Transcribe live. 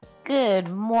Good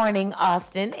morning,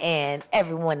 Austin, and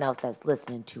everyone else that's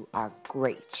listening to our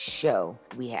great show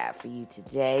we have for you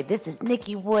today. This is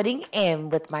Nikki Wooding,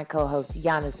 and with my co-host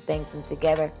Giannis Bankson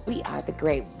together, we are the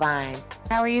Grapevine.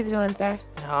 How are you doing, sir?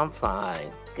 I'm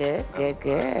fine. Good.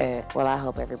 Well, I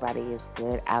hope everybody is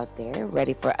good out there,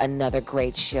 ready for another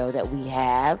great show that we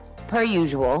have. Per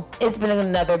usual, it's been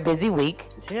another busy week.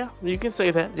 Yeah, you can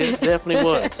say that. It definitely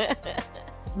was.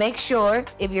 Make sure,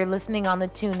 if you're listening on the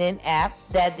TuneIn app,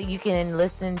 that you can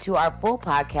listen to our full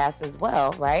podcast as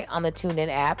well, right? On the TuneIn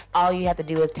app. All you have to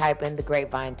do is type in the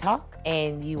Grapevine Talk,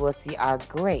 and you will see our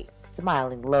great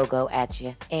smiling logo at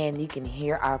you. And you can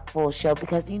hear our full show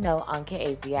because, you know, on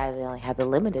KAZI, they only have the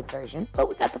limited version, but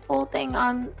we got the full thing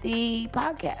on the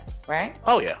podcast, right?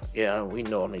 Oh, yeah. Yeah, we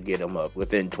normally get them up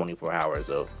within 24 hours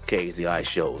of KAZI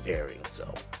shows airing, so.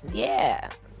 Yeah.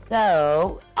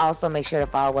 So, also make sure to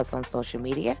follow us on social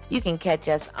media. You can catch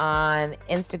us on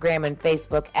Instagram and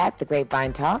Facebook at The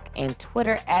Grapevine Talk and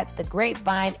Twitter at The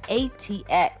Grapevine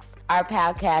ATX. Our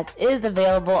podcast is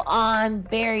available on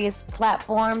various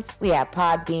platforms. We have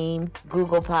Podbean,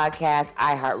 Google Podcasts,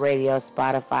 iHeartRadio,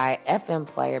 Spotify, FM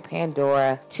Player,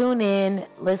 Pandora, TuneIn,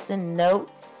 Listen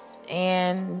Notes,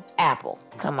 and Apple.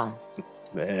 Come on.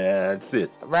 That's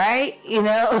it. Right? You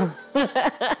know?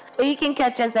 But you can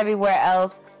catch us everywhere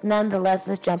else. Nonetheless,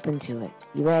 let's jump into it.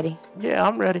 You ready? Yeah,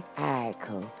 I'm ready. All right,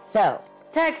 cool. So,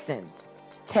 Texans.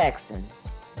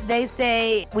 They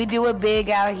say we do it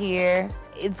big out here.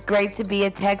 It's great to be a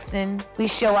Texan. We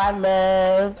show our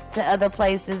love to other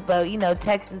places, but, you know,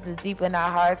 Texas is deep in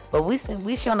our hearts. But we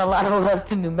showing a lot of love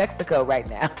to New Mexico right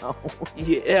now.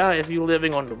 Yeah, if you're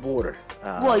living on the border.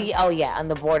 On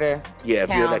the border. Yeah, if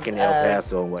towns, you're like in El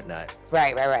Paso and whatnot.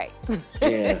 Right.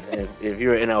 Yeah, if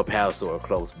you're in El Paso or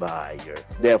close by, you're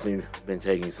definitely been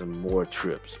taking some more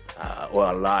trips. A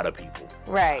lot of people.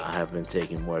 Right. Have been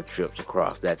taking more trips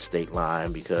across that state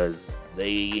line because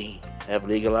they have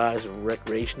legalized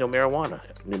recreational marijuana.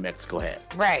 New Mexico has.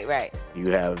 Right.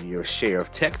 You have your share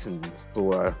of Texans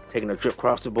who are taking a trip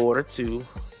across the border to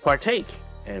partake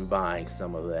in buying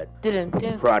some of that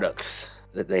products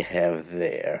that they have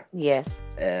there. Yes.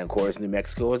 And of course, New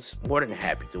Mexico is more than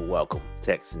happy to welcome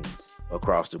Texans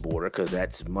across the border because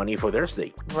that's money for their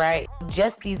state. Right.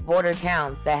 Just these border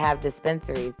towns that have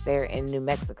dispensaries there in New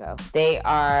Mexico, they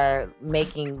are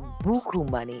making buku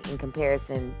money in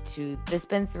comparison to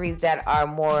dispensaries that are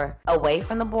more away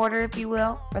from the border, if you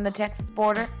will, from the Texas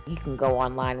border. You can go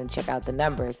online and check out the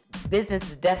numbers.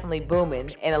 Business is definitely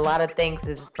booming, and a lot of things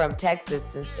is from Texas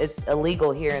since it's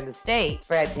illegal here in the state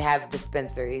for it to have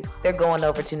dispensaries. They're going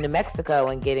over to New Mexico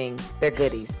and getting their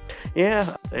goodies.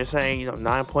 Yeah, they're saying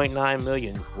 9.9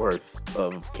 million worth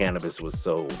of cannabis was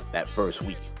sold that first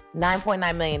week.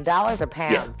 $9.9 million or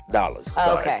pounds? Yeah, dollars.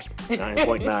 Oh, okay.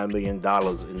 $9.9 million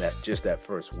in that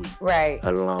first week. Right.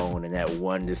 Alone in that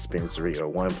one dispensary or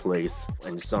one place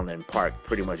in Sunland Park.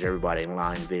 Pretty much everybody in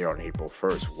line there on April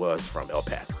 1st was from El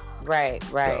Paso. Right.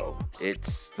 So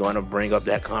it's going to bring up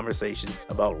that conversation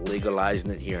about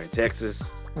legalizing it here in Texas.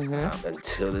 Mm-hmm.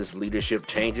 Until this leadership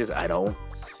changes, I don't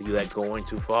see that going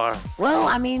too far. Well,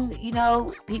 I mean,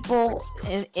 people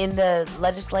in the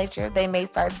legislature, they may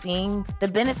start seeing the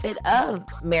benefit of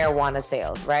marijuana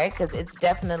sales, right? Because it's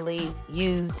definitely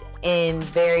used in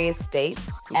various states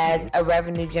as a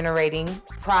revenue generating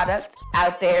product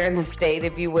out there in the state,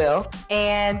 if you will.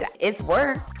 And it's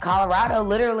worked. Colorado,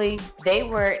 literally, they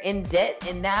were in debt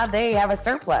and now they have a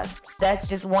surplus. That's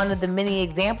just one of the many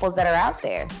examples that are out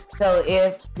there. So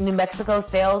if New Mexico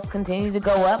sales continue to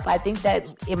go up, I think that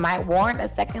it might warrant a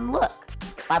second look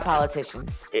by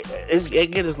politicians.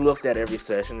 It gets looked at every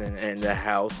session, and the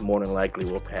House more than likely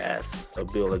will pass a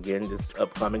bill again this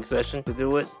upcoming session to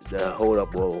do it. The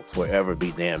holdup will forever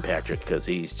be Dan Patrick because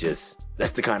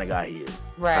that's the kind of guy he is.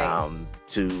 Right.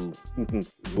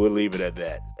 We'll leave it at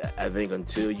that. I think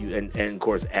until and of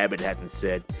course Abbott hasn't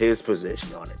said his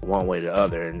position on it one way or the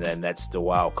other, and then that's the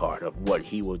wild card of what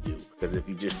he will do. Because if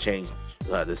you just change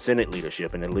the Senate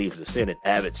leadership and it leaves the Senate,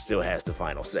 Abbott still has the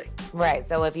final say. Right.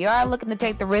 So if you are looking to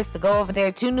take the risk to go over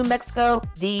there to New Mexico,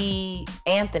 the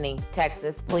Anthony,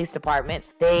 Texas Police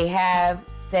Department, they have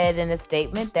said in a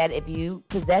statement that if you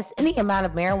possess any amount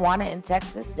of marijuana in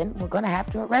Texas, then we're going to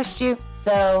have to arrest you.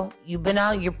 So you're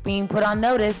being put on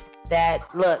notice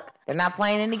that, look, they're not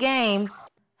playing any games.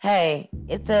 hey,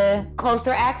 it's a closer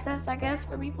access, I guess,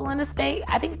 for people in the state.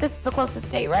 I think this is the closest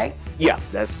state, right? Yeah,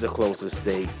 that's the closest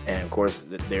state. And of course,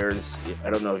 I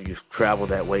don't know if you've traveled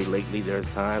that way lately. There's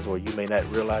times where you may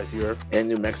not realize you're in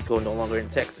New Mexico, no longer in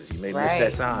Texas. You may miss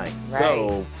that sign. Right.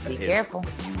 So be careful.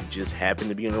 You just happen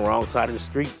to be on the wrong side of the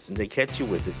streets and they catch you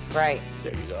with it. Right.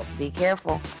 There you go. Be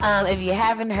careful. If you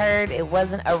haven't heard, it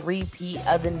wasn't a repeat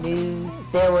of the news.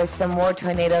 There were some more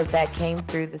tornadoes that came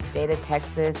through the state of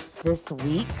Texas this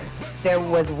week. There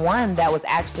was one that was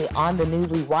actually on the news.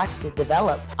 We watched it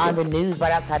develop on the news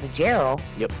right outside of Gerald.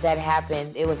 Yep. That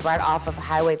happened. It was right off of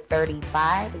Highway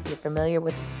 35. If you're familiar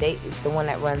with the state, it's the one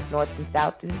that runs north and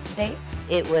south through the state.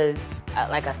 It was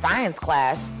like a science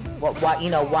class.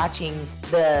 Watching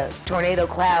the tornado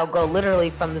cloud go literally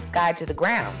from the sky to the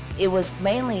ground. It was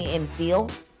mainly in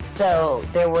fields, so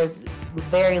there was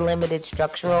very limited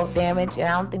structural damage, and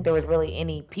I don't think there was really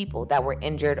any people that were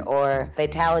injured or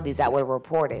fatalities that were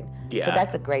reported. Yeah. So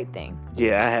that's a great thing.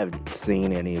 Yeah, I haven't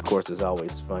seen any. Of course, it's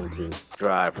always fun to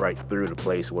drive right through the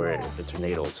place where the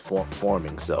tornado is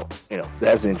forming. So,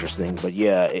 that's interesting. But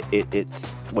yeah, it's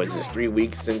 3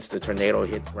 weeks since the tornado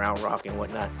hit Round Rock and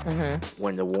whatnot? Mm-hmm.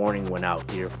 When the warning went out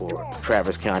here for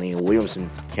Travis County and Williamson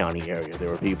County area, there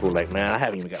were people like, man, I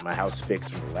haven't even got my house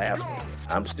fixed from the last one.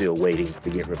 I'm still waiting to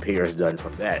get repairs done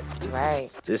from that.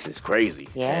 This is crazy.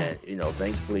 Yeah. And,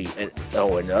 thankfully, and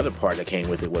the other part that came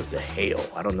with it was the hail.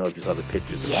 I don't know if you saw the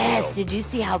pictures of the hail. Yes, did you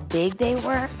see how big they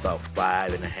were? About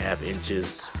 5.5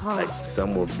 inches. Like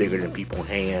some were bigger than people's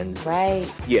hands.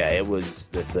 Right. Yeah, it was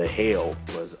the hail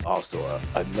was also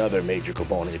another major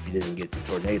component. If you didn't get the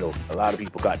tornado, a lot of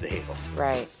people got the hail.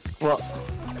 Right. Well,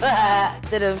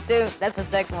 that's a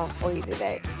next one for you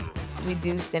today. We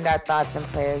do send our thoughts and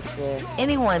prayers to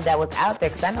anyone that was out there,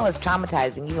 because I know it's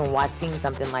traumatizing even seeing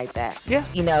something like that. Yeah.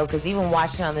 Because even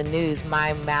watching on the news,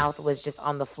 my mouth was just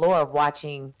on the floor of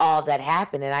watching all that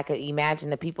happen, and I could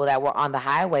imagine the people that were on the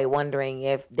highway wondering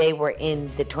if they were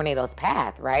in the tornado's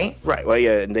path, right? Right. Well,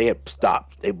 yeah, and they had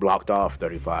stopped. They blocked off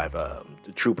 35. The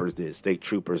state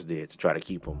troopers did, to try to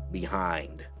keep them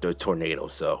behind the tornado.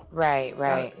 So right.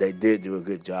 They did do a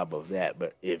good job of that.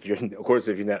 But if you're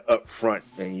not up front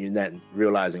and you're not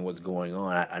realizing what's going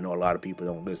on, I know a lot of people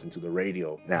don't listen to the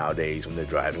radio nowadays when they're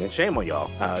driving, and shame on y'all.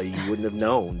 You wouldn't have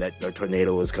known that a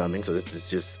tornado was coming. So this is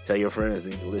just tell your friends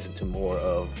they need to listen to more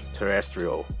of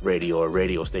terrestrial radio or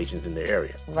radio stations in the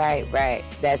area. Right.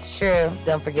 That's true.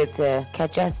 Don't forget to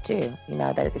catch us too.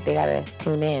 That they gotta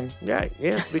tune in. Right.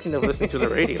 Yeah. Speaking of listening to the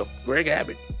radio, Greg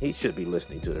Abbott, he should be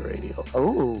listening to the radio.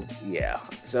 Ooh. Yeah.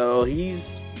 So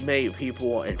he's made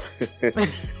people and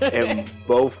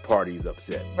both parties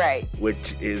upset. Right.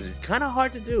 Which is kind of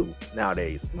hard to do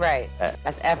nowadays. Right.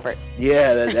 That's effort.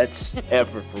 Yeah, that's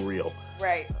effort for real.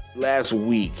 Right. Last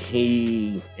week,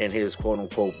 he, in his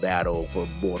quote-unquote battle for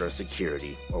border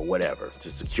security or whatever,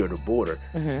 to secure the border,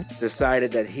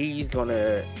 decided that he's going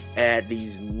to add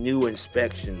these new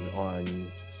inspections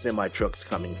on semi-trucks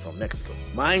coming from Mexico.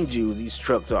 Mind you, these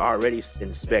trucks are already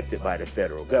inspected by the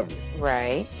federal government.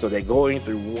 Right. So they're going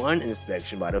through one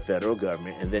inspection by the federal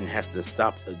government and then has to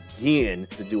stop again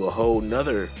to do a whole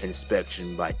nother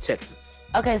inspection by Texas.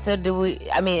 Okay, so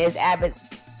is Abbott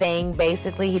saying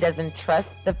basically he doesn't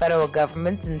trust the federal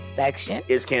government's inspection?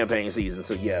 It's campaign season,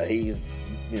 so yeah, he's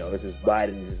this is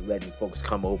Biden just letting folks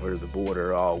come over the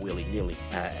border all willy-nilly.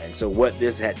 And so what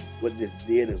this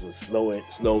did is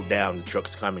slowed down the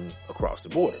trucks coming across the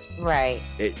border. Right.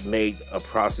 It made a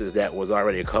process that was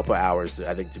already a couple hours,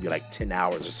 I think, to be like 10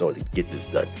 hours or so to get this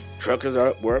done. Truckers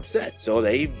were upset. So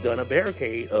they've done a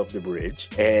barricade of the bridge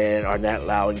and are not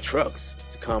allowing trucks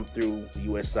come through the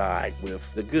U.S. side with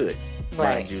the goods.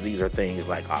 Right. Mind you, these are things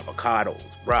like avocados,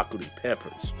 broccoli,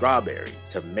 peppers, strawberries,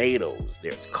 tomatoes.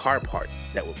 There's car parts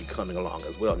that will be coming along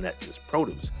as well, not just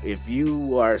produce. If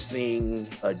you are seeing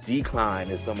a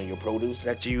decline in some of your produce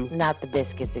that Not the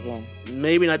biscuits again.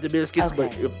 Maybe not the biscuits, okay.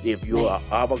 But if you're an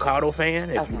avocado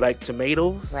fan, if you like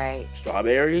tomatoes, right,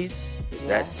 strawberries, it's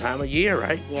that time of year,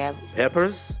 right? Yeah.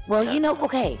 Peppers. Well,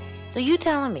 okay. So you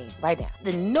telling me right now,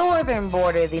 the northern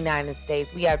border of the United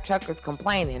States, we have truckers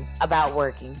complaining about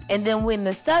working. And then when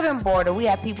the southern border, we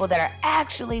have people that are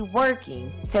actually working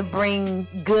to bring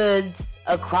goods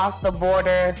across the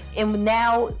border. And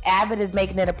now Abbott is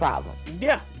making it a problem.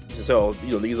 Yeah. So,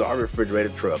 these are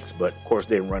refrigerated trucks, but of course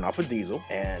they run off of diesel,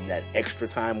 and that extra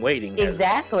time waiting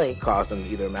exactly caused them to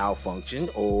either malfunction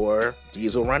or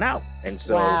diesel run out. And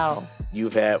so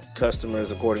you've had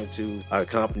customers, according to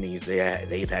companies,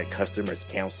 they've had customers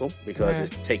cancel because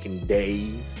it's taking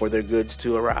days for their goods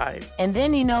to arrive. And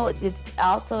then, it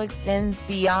also extends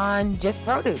beyond just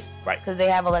produce. Right. Because they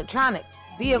have electronics.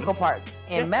 vehicle parts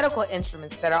and medical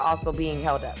instruments that are also being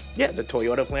held up. Yeah, the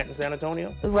Toyota plant in San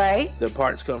Antonio. Right. The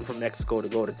parts come from Mexico to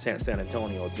go to San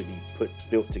Antonio to be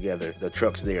built together. The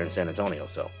trucks there in San Antonio.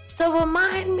 So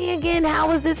remind me again,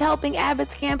 how is this helping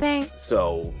Abbott's campaign?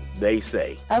 So they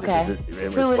say. Okay. This is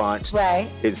in response to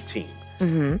his team.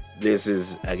 Mm-hmm. This is,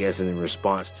 I guess, in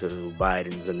response to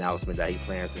Biden's announcement that he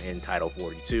plans to end Title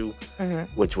 42,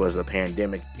 which was a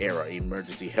pandemic-era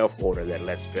emergency health order that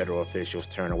lets federal officials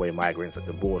turn away migrants at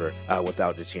the border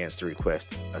without the chance to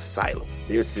request asylum.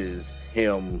 This is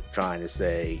him trying to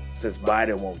say, since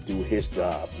Biden won't do his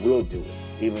job, we'll do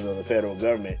it, even though the federal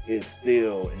government is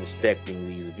still inspecting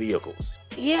these vehicles.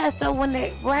 Yeah, so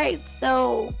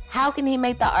so how can he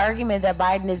make the argument that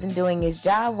Biden isn't doing his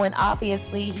job when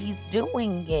obviously he's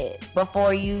doing it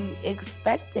before you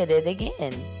expected it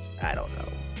again? I don't know.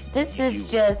 This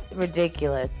is just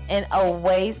ridiculous and a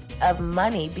waste of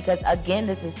money because, again,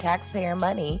 this is taxpayer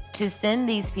money to send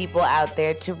these people out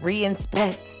there to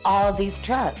re-inspect all of these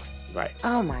trucks. Right.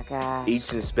 Oh, my God.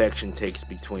 Each inspection takes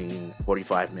between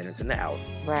 45 minutes and an hour.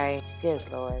 Right. Good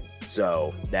Lord.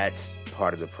 So that's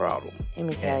part of the problem. Let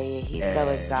me tell you, he's so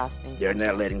exhausting. They're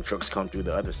not letting trucks come through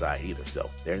the other side either. So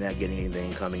they're not getting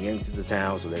anything coming into the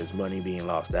town. So there's money being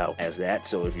lost out as that.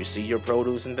 So if you see your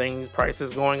produce and things,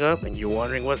 prices going up and you're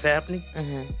wondering what's happening,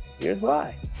 here's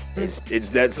why. It's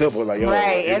that simple. Like,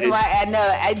 right. That's why I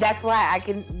know. That's why I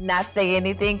can not say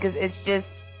anything because it's just,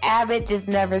 Abbott just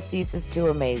never ceases to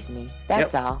amaze me.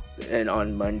 That's all. And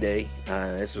on Monday,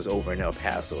 this was over in El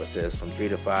Paso, it says from 3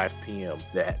 to 5 p.m.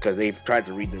 that because they've tried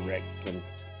to redirect some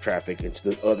traffic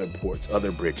into the other ports,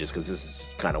 other bridges, because this is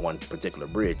kind of one particular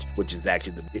bridge, which is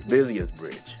actually the busiest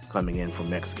bridge coming in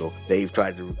from Mexico. They've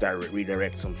tried to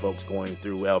redirect some folks going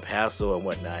through El Paso and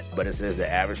whatnot, but it says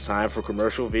the average time for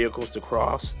commercial vehicles to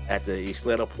cross at the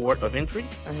Isleta port of entry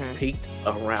peaked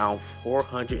around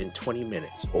 420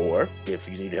 minutes, or if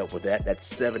you need help with that, that's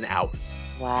 7 hours.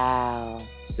 Wow.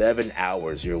 7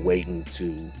 hours you're waiting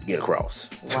to get across.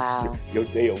 Wow. Your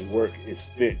day of work is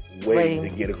spent waiting to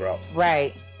get across.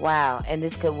 Right. Wow. And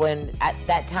this could, at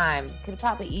that time, could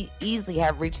probably easily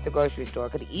have reached the grocery store.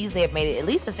 Could easily have made it at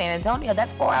least to San Antonio.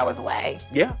 That's 4 hours away.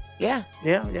 Yeah. Yeah.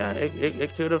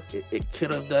 It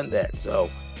could have done that. So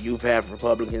you've had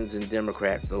Republicans and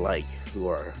Democrats alike who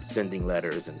are sending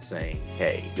letters and saying,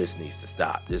 hey, this needs to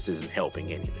stop. This isn't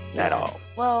helping anything at all.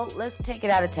 Well, let's take it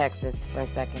out of Texas for a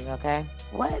second, okay?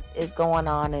 What is going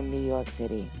on in New York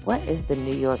City? What is the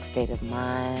New York state of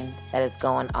mind that is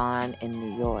going on in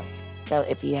New York? So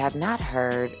if you have not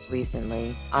heard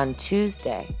recently, on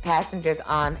Tuesday, passengers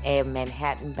on a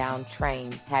Manhattan-bound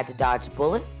train had to dodge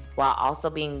bullets while also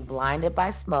being blinded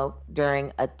by smoke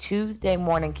during a Tuesday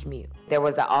morning commute. There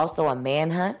was also a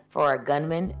manhunt for a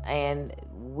gunman, and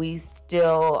we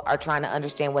still are trying to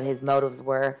understand what his motives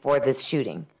were for this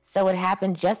shooting. So it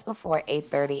happened just before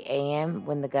 8:30 a.m.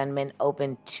 when the gunman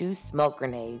opened 2 smoke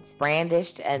grenades,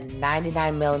 brandished a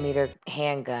 99mm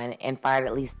handgun, and fired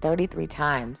at least 33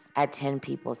 times at 10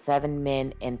 people, 7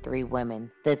 men and 3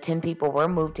 women. The 10 people were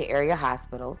moved to area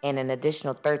hospitals, and an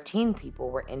additional 13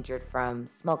 people were injured from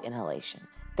smoke inhalation.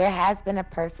 There has been a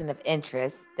person of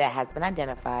interest that has been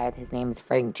identified. His name is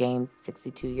Frank James,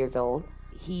 62 years old.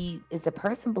 He is a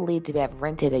person believed to have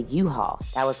rented a U-Haul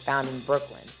that was found in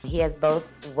Brooklyn. He has both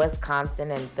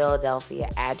Wisconsin and Philadelphia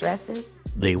addresses.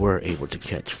 They were able to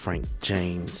catch Frank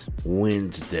James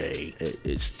Wednesday.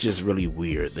 It's just really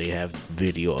weird. They have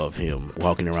video of him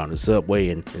walking around the subway,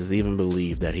 and it's even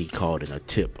believed that he called in a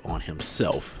tip on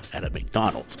himself at a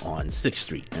McDonald's on 6th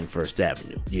Street and 1st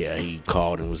Avenue. Yeah, he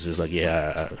called and was just like,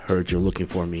 yeah, I heard you're looking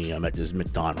for me. I'm at this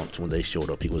McDonald's. When they showed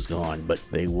up, he was gone. But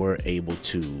they were able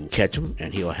to catch him,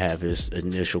 and he'll have his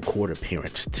initial court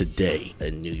appearance today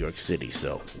in New York City.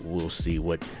 So we'll see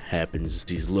what happens.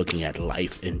 He's looking at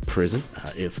life in prison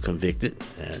if convicted,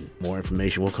 and more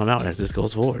information will come out as this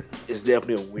goes forward. It's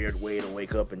definitely a weird way to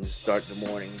wake up and start the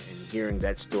morning and hearing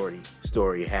that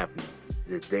story happening.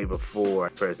 The day before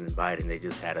President Biden, they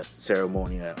just had a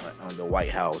ceremony on the White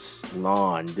House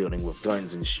lawn dealing with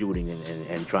guns and shooting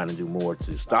and trying to do more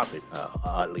to stop it,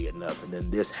 oddly enough. And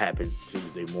then this happened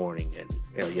Tuesday morning, and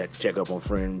you had to check up on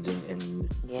friends in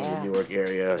the New York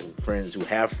area and friends who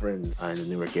have friends in the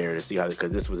New York area to see how,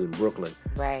 because this was in Brooklyn,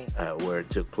 right, where it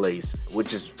took place,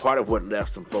 which is part of what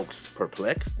left some folks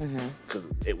perplexed, because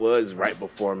it was right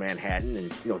before Manhattan,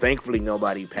 and thankfully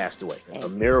nobody passed away. A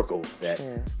miracle that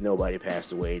nobody passed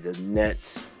away. The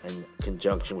Nets in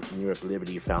conjunction with the New York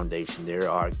Liberty Foundation, they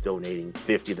are donating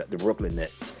the Brooklyn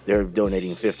Nets. They're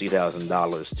donating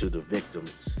 $50,000 to the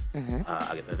victims.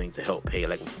 I think to help pay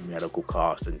like medical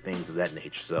costs and things of that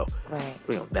nature. So,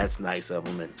 that's nice of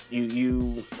them. And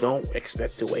you don't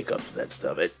expect to wake up to that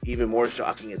stuff. Even more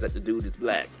shocking is that the dude is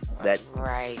black. That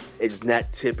it's not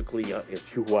typically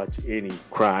if you watch any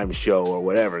crime show or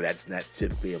whatever, that's not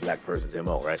typically a black person's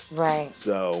MO, right? Right.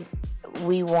 So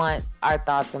we want our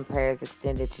thoughts and prayers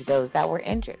extended to those that were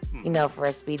injured, for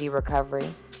a speedy recovery.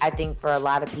 I think for a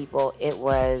lot of people, it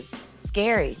was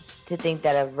scary to think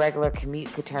that a regular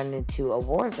commute could turn into a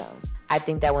war zone. I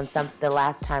think that when the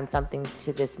last time something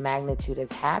to this magnitude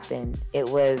has happened, it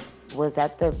was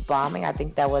that the bombing? I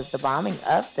think that was the bombing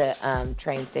of the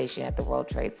train station at the World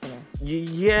Trade Center.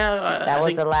 Yeah. That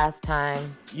was the last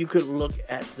time. You could look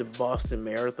at the Boston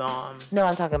Marathon. No,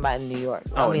 I'm talking about in New York.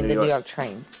 New York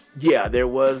trains. Yeah, there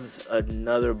was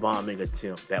another bombing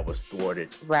attempt that was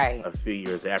thwarted a few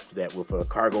years after that with a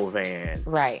cargo van.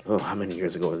 Right. Oh, how many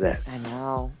years ago was that? I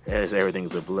know.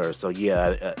 Everything's a blur. So,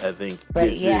 yeah, I think But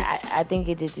I think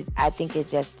it did. I think it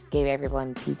just gave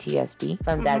everyone PTSD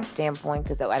from that standpoint,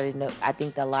 because I didn't know. I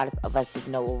think that a lot of us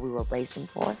didn't know what we were racing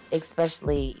for,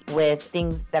 especially with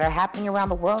things that are happening around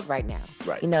the world right now.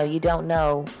 Right. You don't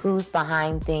know who's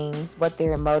behind things, what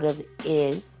their motive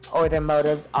is or their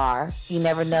motives are. You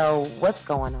never know what's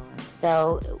going on.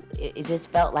 So it just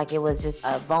felt like it was just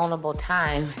a vulnerable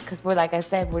time, because like I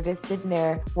said, we're just sitting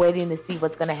there waiting to see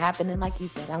what's going to happen. And like you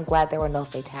said, I'm glad there were no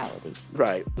fatalities.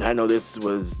 Right. I know this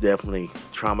was definitely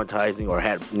traumatizing, or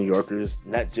had New Yorkers,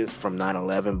 not just from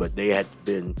 9/11, but they had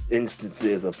been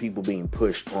instances of people being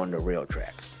pushed on the rail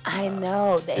tracks. I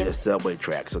know. The subway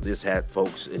track. So this had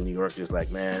folks in New York just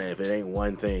like, man, if it ain't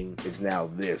one thing, it's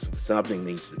now this. Something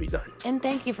needs to be done. And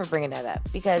thank you for bringing that up,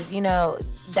 because,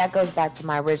 that goes back to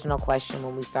my original question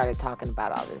when we started talking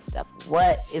about all this stuff.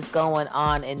 What is going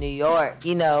on in New York?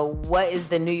 What is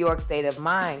the New York state of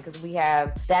mind? Because we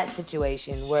have that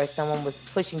situation where someone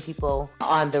was pushing people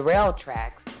on the rail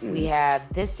tracks. We have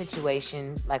this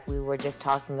situation, like we were just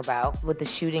talking about, with the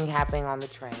shooting happening on the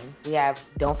train.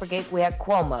 Don't forget, we had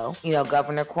Cuomo,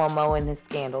 Governor Cuomo and his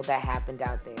scandal that happened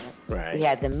out there. Right. We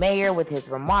had the mayor with his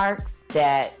remarks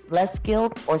that less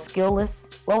skilled or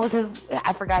skillless. What was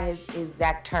I forgot his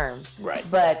exact term. Right.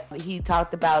 But he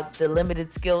talked about the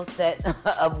limited skill set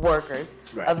of workers,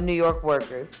 of New York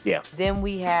workers. Yeah. Then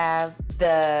we have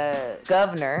the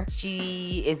governor.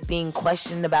 She is being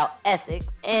questioned about ethics.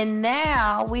 And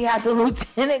now we have the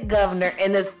lieutenant governor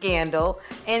in the scandal,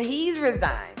 and he's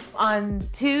resigned. On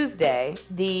Tuesday,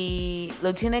 the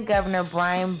Lieutenant Governor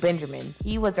Brian Benjamin,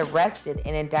 he was arrested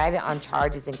and indicted on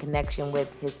charges in connection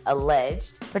with his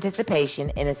alleged participation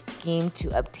in a scheme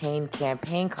to obtain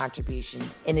campaign contributions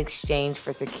in exchange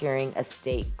for securing a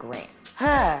state grant.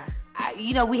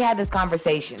 We had this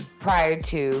conversation prior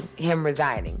to him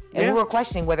resigning, and we were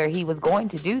questioning whether he was going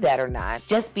to do that or not,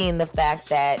 just being the fact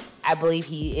that I believe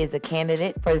he is a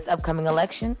candidate for this upcoming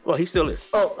election. Well, he still is.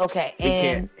 Oh, okay.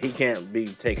 He can't be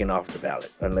taken off the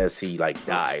ballot unless he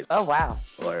dies. Oh, wow.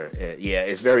 Or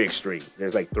it's very extreme.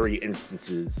 There's 3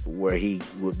 instances where he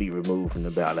would be removed from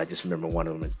the ballot. I just remember one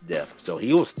of them is death. So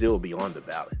he will still be on the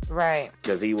ballot. Right.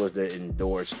 Because he was the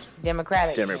endorsed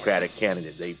Democratic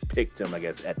candidate. They picked him, I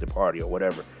guess, at the party or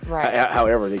whatever. Right.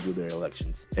 However they do their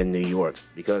elections in New York.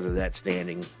 Because of that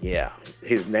standing,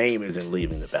 his name isn't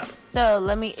leaving the ballot. So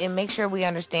let me make sure we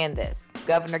understand this.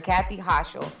 Governor Kathy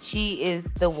Hochul, she is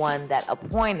the one that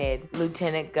appointed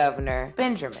Lieutenant Governor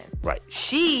Benjamin. Right.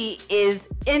 She is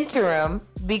interim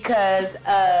because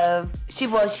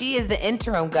she is the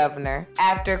interim governor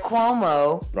after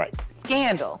Cuomo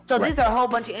scandal. So these are a whole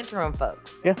bunch of interim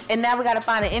folks. Yeah. And now we got to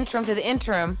find an interim to the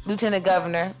interim lieutenant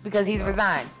governor because he's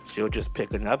resigned. She'll just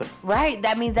pick another. Right.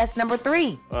 That means that's number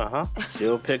 3.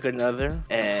 She'll pick another,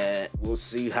 and we'll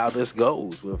see how this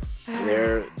goes with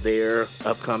their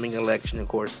upcoming election. Of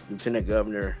course, Lieutenant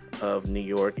Governor of New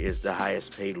York is the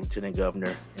highest paid lieutenant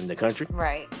governor in the country.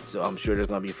 Right. So I'm sure there's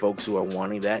going to be folks who are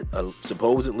wanting that.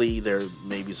 Supposedly, there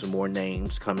may be some more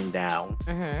names coming down.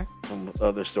 From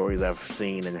other stories I've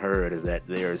seen and heard is that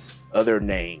there's other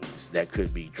names that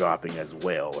could be dropping as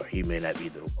well, or he may not be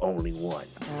the only one.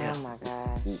 Oh, my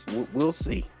gosh. We'll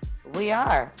see. We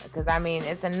are, because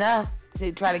it's enough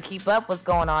to try to keep up what's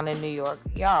going on in New York.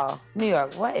 Y'all, New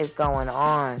York, what is going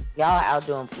on? Y'all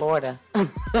outdoing Florida.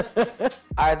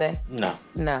 Are they? No.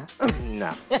 No.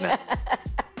 No.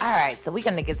 All right, so we're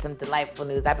going to get some delightful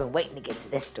news. I've been waiting to get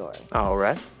to this story. All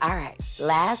right. All right.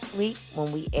 Last week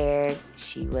when we aired,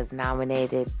 she was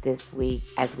nominated. This week,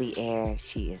 as we air,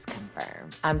 she is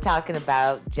confirmed. I'm talking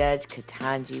about Judge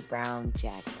Ketanji Brown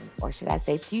Jackson, or should I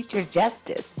say future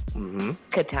Justice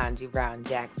Ketanji Brown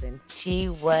Jackson. She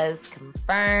was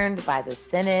confirmed by the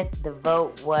Senate. The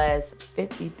vote was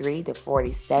 53 to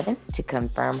 47 to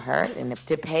confirm her and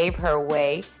to pave her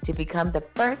way to become the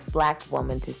first Black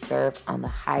woman to serve on the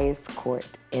highest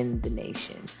court in the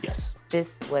nation. Yes.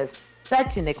 This was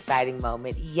such an exciting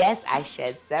moment. Yes, I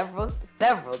shed several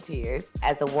tears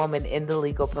as a woman in the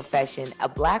legal profession, a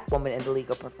Black woman in the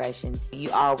legal profession.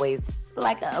 You always,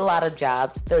 like a lot of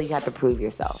jobs, feel you have to prove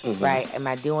yourself, right? Am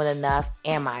I doing enough?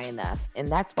 Am I enough? And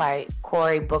that's why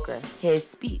Cory Booker, his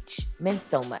speech meant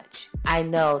so much. I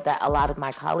know that a lot of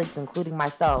my colleagues, including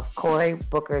myself, Cory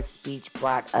Booker's speech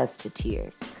brought us to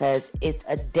tears because it's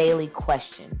a daily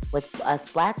question with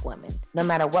us Black women. No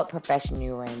matter what profession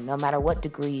you're in, no matter what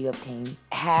degree you obtain,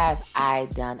 have I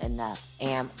done enough?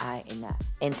 Am I enough?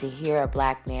 And to hear a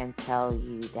Black man tell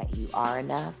you that you are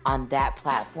enough on that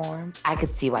platform, I could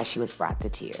see why she was brought to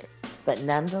tears. But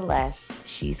nonetheless,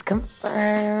 she's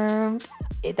confirmed.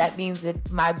 That means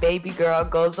if my baby girl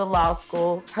goes to law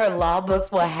school, her law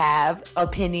books will have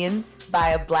opinions by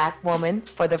a Black woman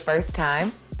for the first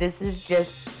time. This is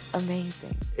just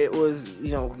amazing. It was,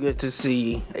 good to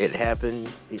see it happen.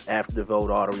 After the vote,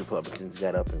 all the Republicans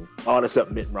got up and all this up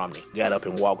Mitt Romney got up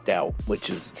and walked out, which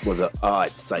was an odd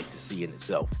sight to see in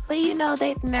itself. But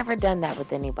they've never done that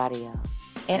with anybody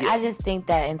else. And I just think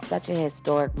that in such a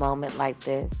historic moment like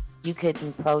this, you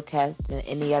couldn't protest in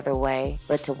any other way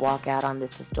but to walk out on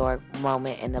this historic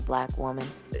moment in a Black woman.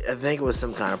 I think it was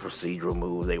some kind of procedural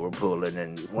move they were pulling,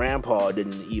 and Rand Paul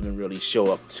didn't even really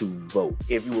show up to vote.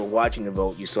 If you were watching the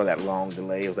vote, you saw that long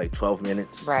delay. It was like 12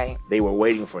 minutes. Right. They were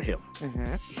waiting for him.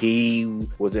 He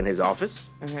was in his office,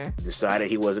 decided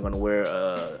he wasn't going to wear,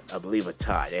 I believe, a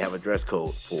tie. They have a dress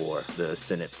code for the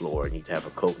Senate floor, and you have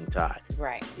a coat and tie.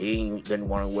 Right. He didn't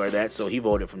want to wear that, so he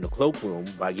voted from the cloakroom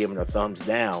by giving a thumbs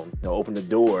down. Opened the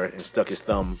door and stuck his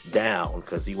thumb down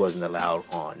because he wasn't allowed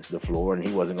on the floor and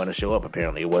he wasn't going to show up.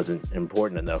 Apparently, it wasn't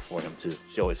important enough for him to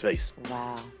show his face.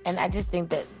 Wow. And I just think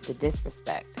that the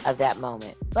disrespect of that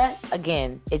moment. But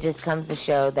again, it just comes to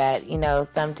show that,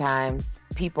 sometimes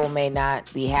people may not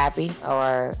be happy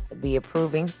or be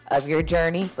approving of your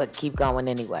journey, but keep going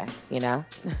anyway,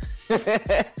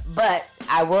 But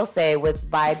I will say with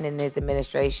Biden and his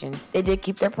administration, they did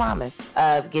keep their promise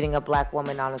of getting a Black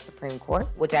woman on the Supreme Court,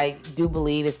 which I do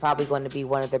believe is probably going to be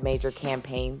one of their major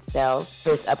campaign sales for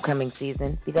this upcoming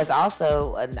season. Because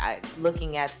also,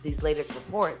 looking at these latest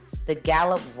reports, the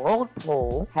Gallup World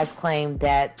Poll has claimed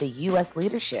that the U.S.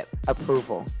 leadership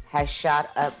approval has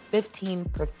shot up 15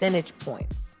 percentage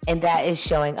points. And that is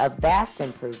showing a vast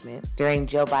improvement during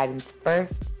Joe Biden's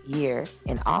first year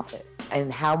in office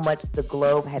and how much the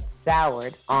globe had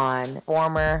soured on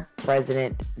former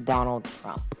President Donald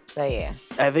Trump. So, yeah.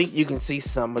 I think you can see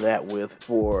some of that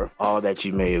for all that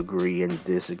you may agree and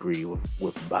disagree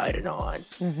with Biden on.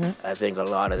 I think a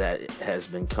lot of that has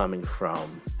been coming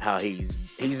from how he's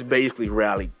basically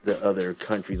rallied the other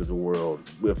countries of the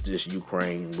world with this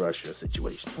Ukraine-Russia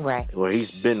situation. Right. Where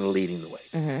he's been leading the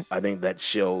way. I think that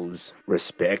shows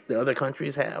respect the other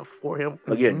countries have for him.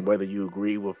 Again, whether you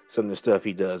agree with some of the stuff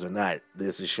he does or not,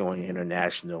 this is showing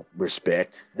international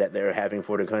respect that they're having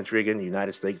for the country again, the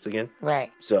United States again.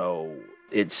 Right. So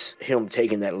it's him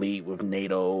taking that lead with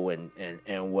NATO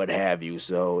and what have you.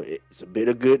 So it's a bit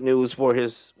of good news for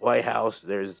his White House.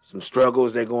 There's some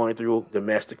struggles they're going through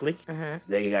domestically.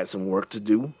 They got some work to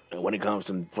do when it comes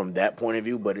from that point of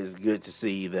view, but it's good to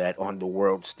see that on the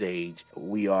world stage,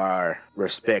 we are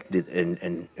respected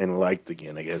and liked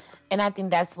again, I guess. And I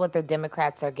think that's what the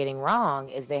Democrats are getting wrong,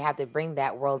 is they have to bring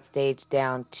that world stage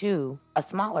down to a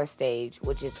smaller stage,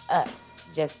 which is us,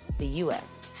 just the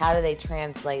U.S. How do they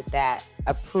translate that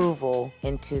approval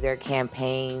into their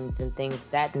campaigns and things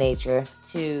of that nature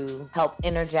to help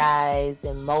energize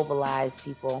and mobilize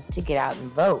people to get out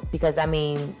and vote? Because,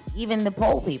 even the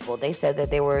poll people, they said that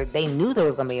they knew there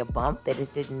was going to be a bump. They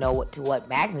just didn't know to what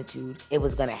magnitude it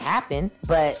was going to happen.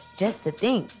 But just to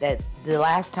think that the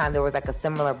last time there was like a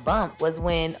similar bump was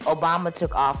when Obama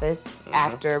took office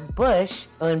after Bush,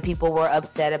 when people were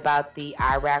upset about the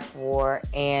Iraq war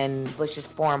and Bush's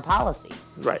foreign policy.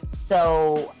 Right.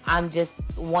 So I'm just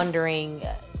wondering,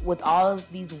 with all of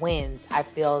these wins, I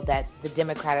feel that the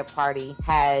Democratic Party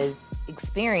has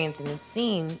experienced and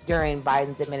seen during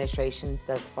Biden's administration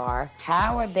thus far.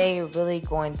 How are they really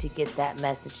going to get that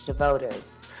message to voters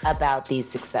about these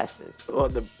successes? Well,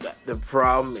 the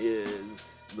problem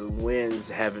is the wins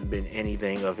haven't been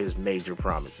anything of his major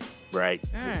promises, right?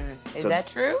 Is that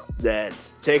true?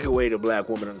 That's take away the black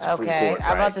woman on the Supreme Court, right?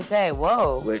 I'm about to say,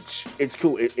 whoa. Which, it's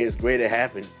cool. It's great it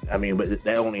happened. I mean, but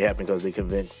that only happened because they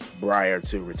convinced Breyer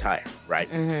to retire, right?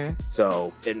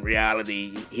 So, in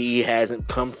reality, he hasn't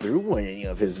come through with any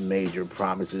of his major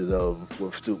promises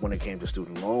when it came to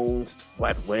student loans.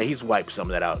 He's wiped some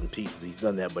of that out in pieces. He's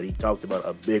done that, but he talked about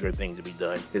a bigger thing to be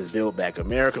done. His Build Back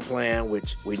America plan,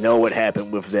 which we know what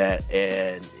happened with that,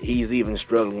 and he's even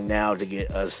struggling now to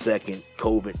get a second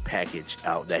COVID package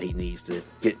out that he needs to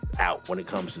get out when it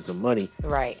comes to some money.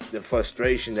 Right. The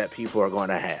frustration that people are going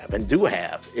to have, and do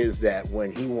have, is that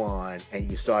when he won and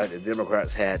you saw that the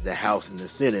Democrats had the House and the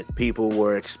Senate, people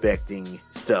were expecting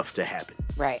stuff to happen.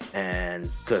 Right. And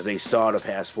because they saw the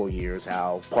past 4 years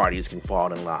how parties can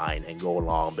fall in line and go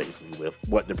along basically with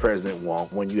what the president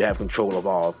wants when you have control of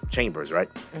all chambers, right?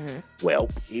 Well,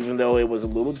 even though it was a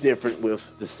little different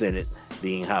with the Senate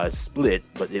being how it's split,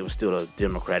 but it was still a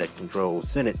Democratic controlled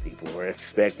Senate, people were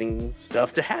expecting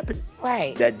stuff to happen.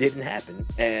 Right. That didn't happen.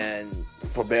 And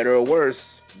for better or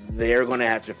worse, they're going to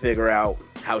have to figure out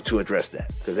how to address that,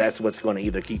 because that's what's going to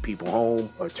either keep people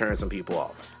home or turn some people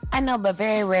off. I know, but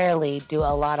very rarely do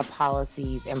a lot of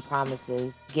policies and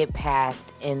promises get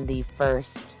passed in the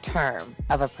first term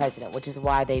of a president, which is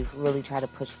why they really try to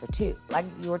push for two. Like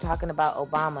you were talking about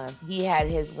Obama, he had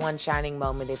his one shining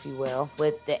moment, if you will,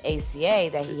 with the ACA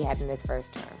that he had in his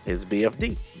first term. His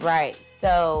BFD. Right.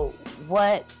 So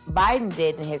what Biden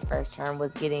did in his first term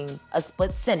was getting a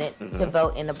split Senate to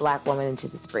vote in a black woman into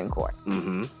the Supreme Court.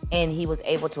 And he was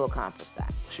able to accomplish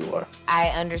that. Sure. I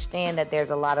understand that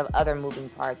there's a lot of other moving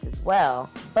parts as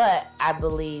well, but I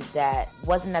believe that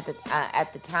wasn't at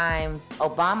the time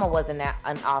Obama wasn't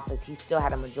in office, he still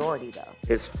had a majority though.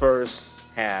 His first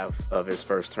half of his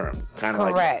first term, kind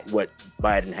of like what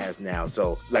Biden has now.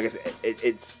 So, like I said,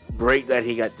 it's great that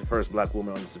he got the first black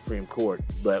woman on the Supreme Court,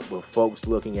 but with folks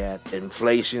looking at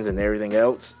inflation and everything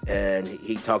else, and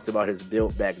he talked about his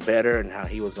Build Back Better and how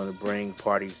he was going to bring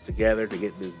parties together to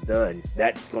get this done.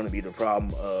 That's going to be the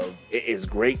problem of, it's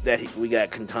great that we got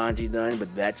Ketanji done,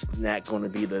 but that's not going to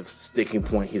be the sticking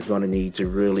point he's going to need to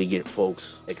really get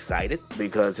folks excited,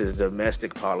 because his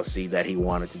domestic policy that he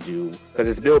wanted to do, because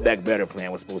his Build Back Better plan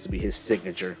was supposed to be his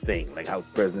signature thing, like how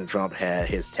President Trump had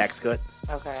his tax cuts.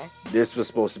 Okay. This was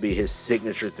supposed to be his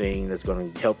signature thing that's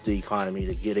going to help the economy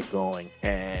to get it going.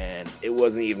 And it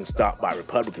wasn't even stopped by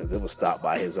Republicans. It was stopped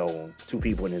by two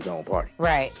people in his own party.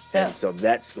 Right. So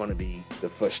that's going to be the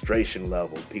frustration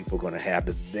level people are going to have.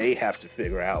 That they have to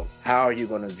figure out, how are you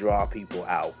going to draw people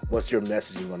out? What's your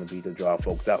messaging going to be to draw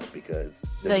folks out? Because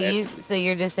so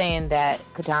you're just saying that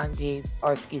Ketanji,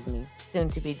 or excuse me, soon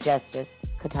to be Justice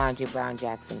Ketanji Brown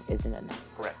Jackson isn't enough.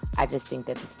 Correct. I just think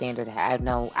that the standard, I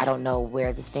don't know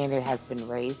where the standard has been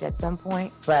raised at some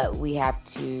point, but we have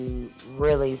to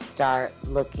really start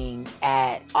looking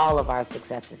at all of our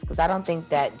successes, because I don't think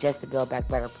that just the Build Back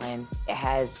Better plan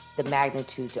has the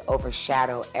magnitude to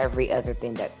overshadow every other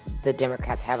thing that the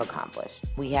Democrats have accomplished.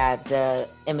 We had the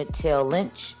Emmett Till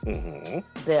Lynch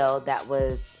bill that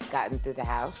was gotten through the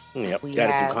House. Yep, got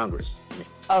it through Congress.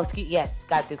 Oh, yes,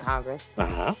 got through Congress.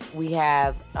 We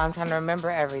have, I'm trying to remember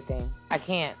everything. I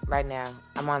can't right now.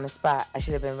 I'm on the spot. I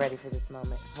should have been ready for this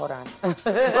moment. Hold on.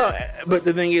 Well, but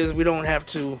the thing is, we don't have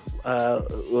to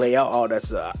lay out all that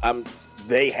stuff.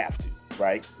 They have to,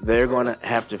 right? They're going to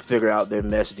have to figure out their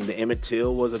messaging. The Emmett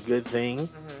Till was a good thing,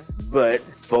 but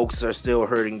folks are still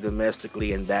hurting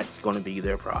domestically, and that's going to be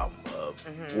their problem.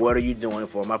 What are you doing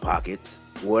for my pockets?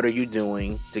 What are you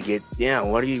doing to get,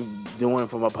 what are you doing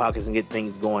for my pockets and get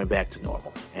things going back to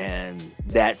normal? And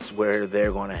that's where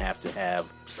they're going to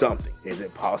have something. Is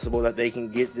it possible that they can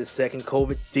get this second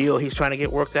COVID deal he's trying to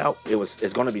get worked out?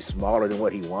 It's going to be smaller than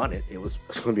what he wanted.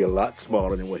 It's going to be a lot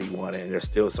smaller than what he wanted, and there's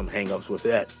still some hangups with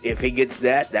that. If he gets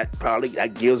that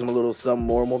gives him a little some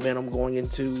more momentum going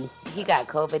into. He got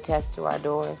COVID tests to our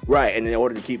door. Right, and in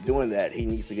order to keep doing that, he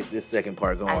needs to get this second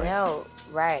part going. I know,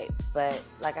 right, but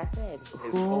like I said,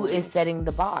 who is setting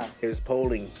the bar? His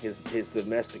polling, his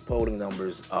domestic polling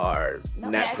numbers are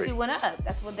not they actually pretty. Went up.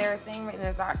 That's what they're saying in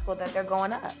this article, that they're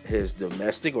going up. His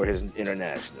domestic or his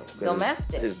international?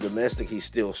 Domestic. His domestic, he's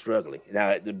still struggling.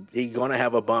 Now, he's going to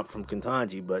have a bump from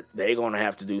Ketanji, but they're going to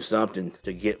have to do something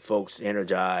to get folks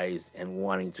energized and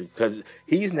wanting to, because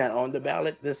he's not on the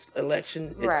ballot this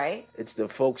election. Right. It's the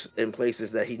folks in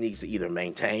places that he needs to either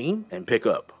maintain and pick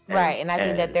up. Right, and I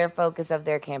think that their focus of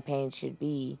their campaign should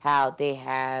be how they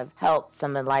have helped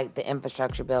something like the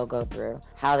infrastructure bill go through,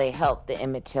 how they helped the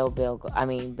Emmett Till bill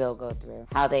go through,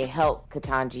 how they helped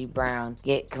Ketanji Brown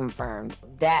get confirmed.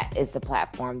 That is the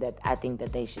platform that I think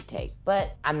that they should take.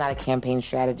 But I'm not a campaign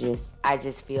strategist. I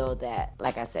just feel that,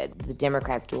 like I said, the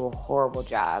Democrats do a horrible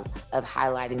job of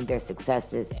highlighting their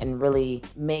successes and really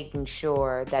making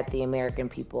sure that the American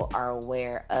people are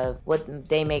aware of what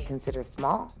they may consider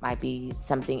small might be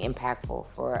something impactful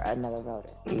for another voter.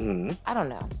 Mm-hmm. I don't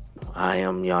know. I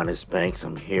am Giannis Banks.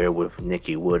 I'm here with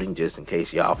Nikki Wooding, just in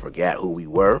case y'all forgot who we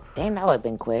were. Damn, that would have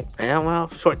been quick. Yeah, well,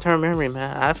 short-term memory,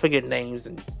 man. I forget names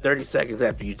in 30 seconds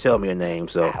after you tell me a name,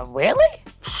 so... Really?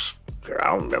 Girl,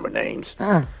 I don't remember names.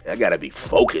 Huh. I gotta be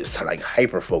focused, like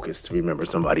hyper-focused to remember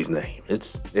somebody's name.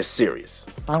 It's serious.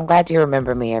 I'm glad you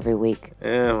remember me every week.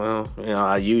 Yeah, well,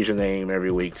 I use your name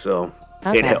every week, so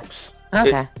Okay. it helps.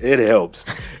 Okay. It helps.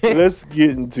 Let's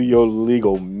get into your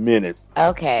legal minute.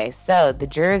 Okay, so the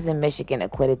jurors in Michigan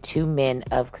acquitted 2 men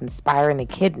of conspiring to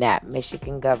kidnap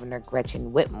Michigan Governor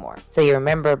Gretchen Whitmer. So you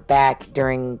remember back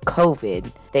during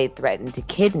COVID, they threatened to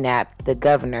kidnap the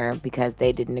governor because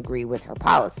they didn't agree with her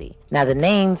policy. Now the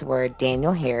names were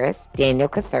Daniel Harris, Daniel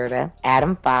Caserta,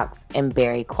 Adam Fox, and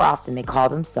Barry Croft, and they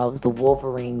called themselves the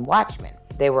Wolverine Watchmen.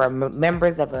 They were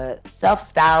members of a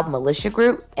self-styled militia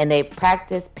group, and they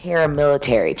practiced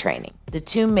paramilitary training. The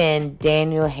 2 men,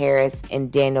 Daniel Harris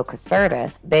and Daniel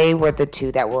Caserta, they were the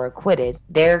 2 that were acquitted.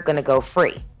 They're going to go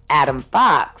free. Adam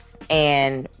Fox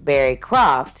and Barry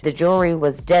Croft, the jury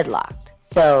was deadlocked,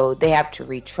 so they have to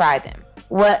retry them.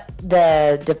 What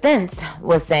the defense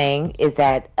was saying is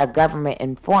that a government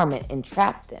informant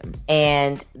entrapped them,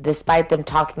 and despite them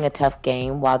talking a tough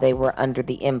game while they were under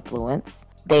the influence,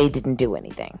 they didn't do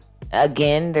anything.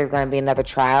 Again, there's going to be another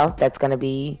trial that's going to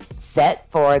be set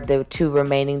for the 2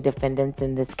 remaining defendants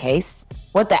in this case.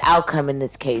 What the outcome in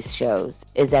this case shows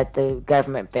is that the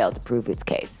government failed to prove its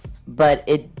case. But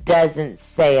it doesn't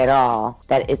say at all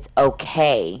that it's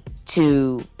okay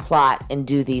to plot and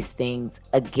do these things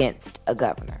against a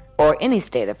governor or any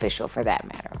state official for that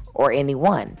matter, or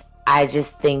anyone. I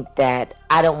just think that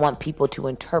I don't want people to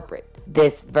interpret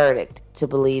this verdict to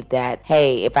believe that,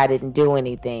 hey, if I didn't do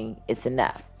anything, it's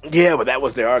enough. Yeah, but that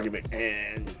was their argument,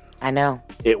 and I know.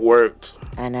 It worked.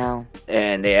 I know.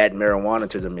 And they add marijuana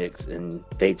to the mix, and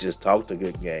they just talked a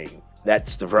good game.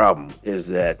 That's the problem, is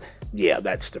that,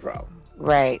 that's the problem.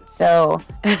 Right. So,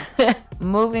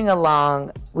 moving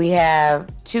along, we have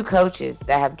 2 coaches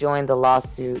that have joined the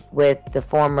lawsuit with the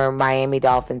former Miami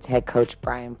Dolphins head coach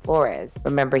Brian Flores.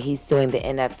 Remember, he's suing the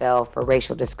NFL for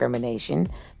racial discrimination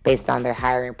based on their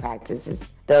hiring practices.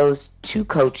 Those 2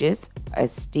 coaches are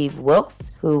Steve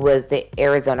Wilkes, who was the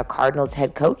Arizona Cardinals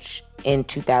head coach in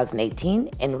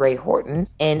 2018, and Ray Horton,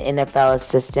 an NFL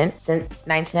assistant since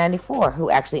 1994,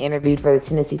 who actually interviewed for the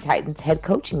Tennessee Titans head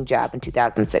coaching job in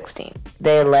 2016.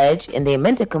 They allege in the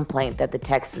amended complaint that the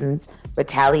Texans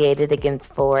retaliated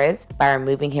against Flores by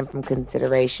removing him from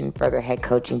consideration for their head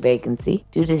coaching vacancy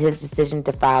due to his decision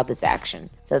to file this action.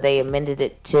 So they amended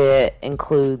it to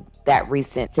include that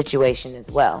recent situation as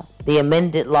well. The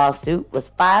amended lawsuit was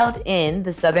filed in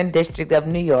the Southern District of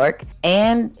New York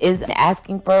and is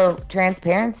asking for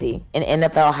transparency in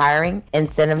NFL hiring,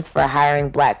 incentives for hiring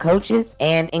black coaches,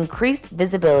 and increased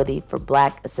visibility for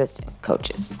black assistant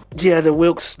coaches. Yeah, the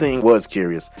Wilkes thing was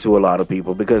curious to a lot of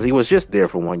people because he was just there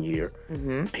for 1 year.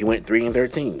 Mm-hmm. He went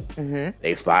 3-13. Mm-hmm.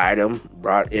 They fired him,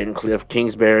 brought in Cliff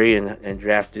Kingsbury, and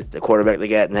drafted the quarterback they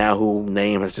got now, whose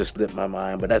name has just slipped my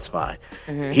mind, but that's fine.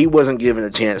 Mm-hmm. He wasn't given a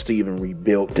chance to even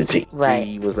rebuild the team. Right.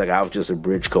 He was like, I was just a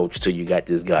bridge coach till you got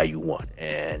this guy you want.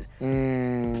 And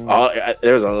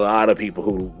there's a lot of people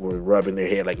who were rubbing their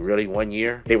head like, really, 1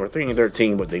 year? They were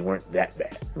 3-13, but they weren't that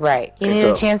bad. Right. He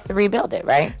needed a chance to rebuild it,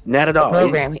 right? Not at all.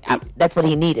 Program. That's what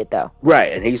he needed, though.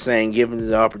 Right. And he's saying, given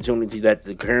the opportunity that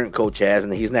the current coach has,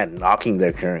 and he's not knocking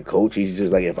their current coach. He's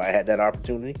just like, if I had that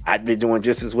opportunity, I'd be doing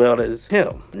just as well as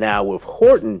him. Now, with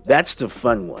Horton, that's the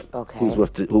fun one. Okay. Who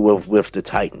was with the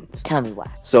Titans. Tell me why.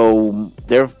 So,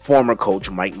 their former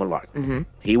coach, Mike Mularkey, Mm-hmm.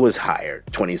 he was hired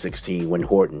 2016 when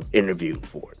Horton interviewed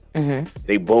for it. Mm-hmm.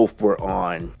 They both were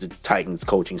on the Titans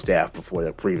coaching staff before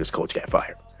their previous coach got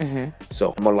fired. Mm-hmm.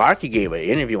 So Mularkey gave an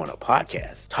interview on a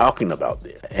podcast talking about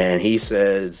this. And he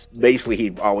says, basically,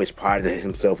 he always prided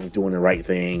himself of doing the right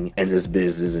thing in this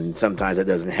business. And sometimes that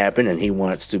doesn't happen. And he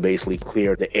wants to basically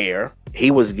clear the air.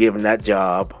 He was given that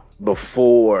job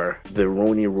before the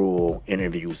Rooney Rule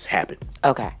interviews happened.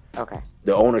 Okay. Okay.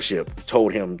 The ownership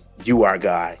told him, you our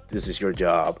guy. This is your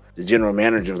job. The general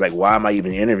manager was like, why am I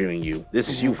even interviewing you? This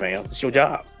is you, fam. It's your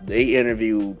job. They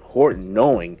interviewed Horton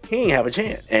knowing he ain't have a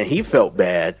chance. And he felt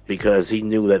bad because he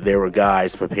knew that there were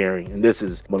guys preparing. And this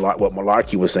is what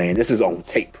Malarkey was saying. This is on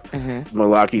tape.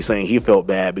 Malarkey saying he felt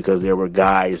bad because there were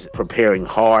guys preparing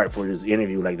hard for this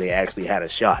interview like they actually had a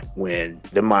shot when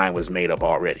the mind was made up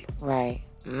already. Right.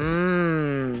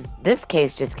 This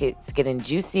case just keeps getting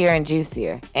juicier and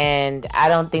juicier. And I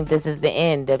don't think this is the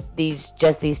end of these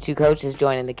two coaches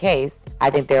joining the case. I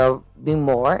think there'll be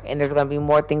more, and there's going to be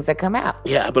more things that come out.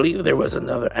 Yeah, I believe there was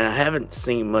another, and I haven't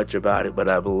seen much about it, but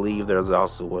I believe there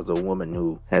also was a woman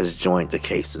who has joined the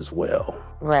case as well.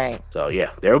 Right. So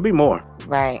yeah, there will be more.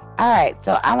 Right. All right.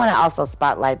 So I want to also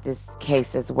spotlight this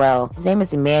case as well. His name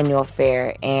is Emmanuel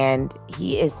Fair, and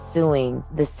he is suing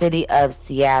the city of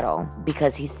Seattle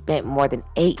because he spent more than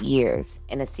 8 years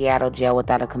in a Seattle jail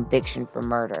without a conviction for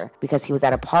murder because he was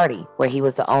at a party where he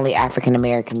was the only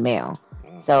African-American male.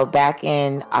 So back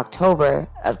in October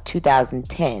of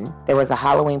 2010, there was a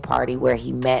Halloween party where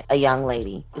he met a young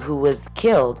lady who was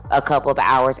killed a couple of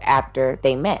hours after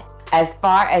they met. As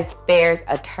far as Fair's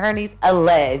attorneys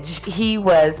allege, he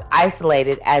was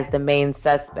isolated as the main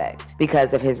suspect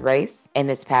because of his race and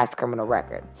his past criminal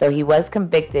record. So he was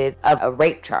convicted of a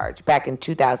rape charge back in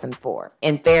 2004.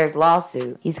 In Fair's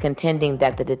lawsuit, he's contending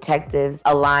that the detectives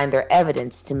aligned their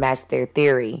evidence to match their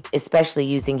theory, especially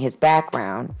using his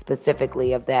background,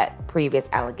 specifically of that previous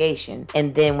allegation,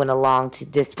 and then went along to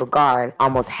disregard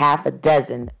almost half a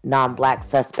dozen non-black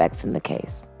suspects in the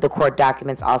case. The court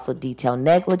documents also detail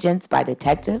negligence by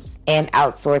detectives and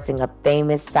outsourcing a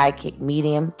famous psychic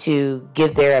medium to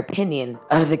give their opinion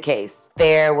of the case.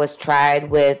 Fair was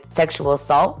tried with sexual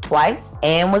assault twice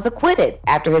and was acquitted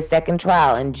after his second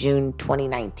trial in June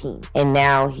 2019. And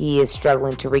now he is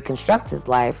struggling to reconstruct his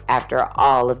life after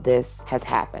all of this has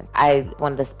happened. I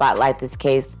wanted to spotlight this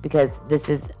case because this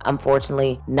is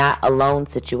unfortunately not a lone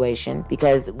situation,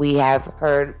 because we have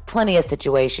heard plenty of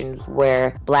situations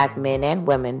where black men and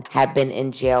women have been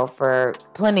in jail for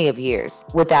plenty of years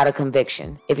without a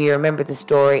conviction. If you remember the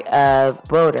story of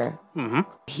Broder,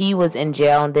 he was in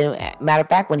jail, and then, matter of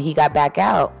fact, when he got back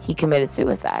out, he committed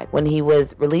suicide when he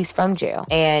was released from jail.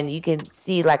 And you can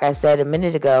see, like I said a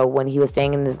minute ago, when he was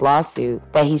saying in his lawsuit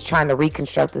that he's trying to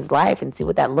reconstruct his life and see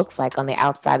what that looks like on the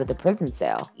outside of the prison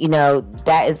cell. You know,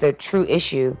 that is a true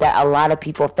issue that a lot of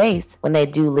people face when they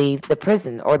do leave the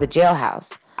prison or the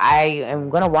jailhouse. I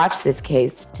am going to watch this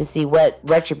case to see what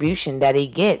retribution that he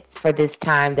gets for this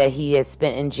time that he has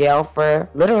spent in jail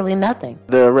for literally nothing.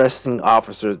 The arresting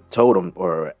officer told him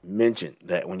or mentioned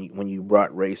that when you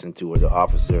brought race into it, the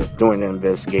officer during the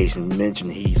investigation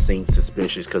mentioned he seemed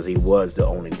suspicious because he was the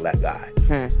only black guy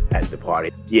at the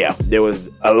party. Yeah, there was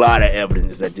a lot of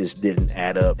evidence that just didn't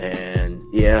add up, and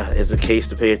yeah, it's a case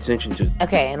to pay attention to.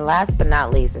 Okay, and last but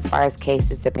not least, as far as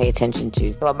cases to pay attention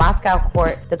to, so a Moscow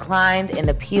court declined an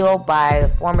appeal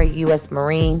by former U.S.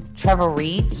 Marine Trevor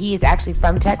Reed. He is actually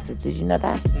from Texas. Did you know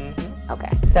that?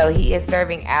 Okay. So he is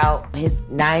serving out his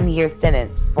 9-year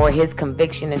sentence for his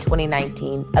conviction in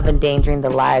 2019 of endangering the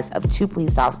lives of 2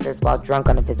 police officers while drunk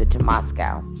on a visit to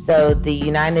Moscow. So the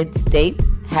United States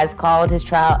has called his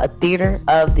trial a theater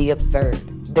of the absurd.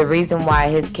 The reason why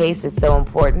his case is so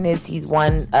important is he's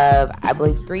one of, I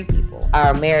believe, 3 people,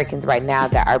 are Americans right now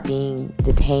that are being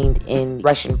detained in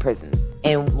Russian prisons.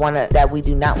 And one that we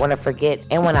do not want to forget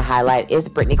and want to highlight is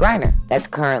Brittany Griner, that's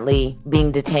currently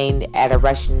being detained at a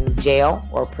Russian jail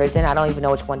or prison. I don't even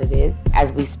know which one it is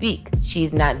as we speak.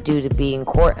 She's not due to be in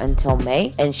court until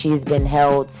May, and she's been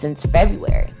held since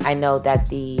February. I know that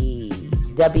the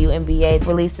WNBA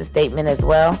released a statement as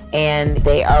well, and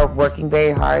they are working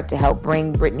very hard to help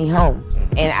bring Brittany home.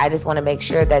 And I just want to make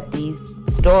sure that these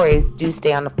stories do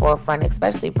stay on the forefront,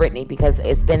 especially Brittany, because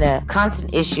it's been a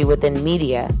constant issue within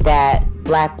media that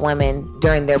black women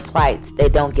during their plights, they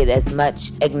don't get as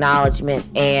much acknowledgement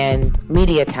and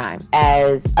media time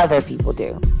as other people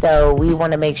do. So we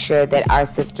want to make sure that our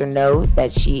sister knows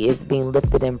that she is being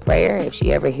lifted in prayer if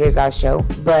she ever hears our show,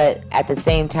 but at the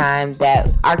same time that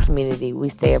our community, we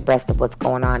stay abreast of what's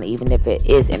going on, even if it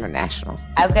is international.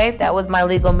 Okay, that was my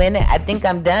legal minute. I think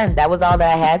I'm done. That was all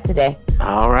that I had today.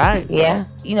 All right. Yeah.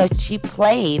 You know, she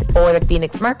played for the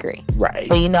Phoenix Mercury. Right.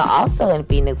 But you know, also in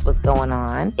Phoenix, what's going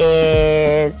on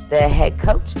is the head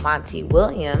coach, Monty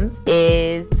Williams,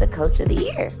 is the coach of the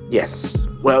year. Yes.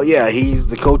 Well, yeah, he's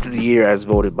the coach of the year as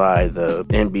voted by the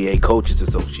NBA Coaches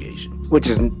Association, which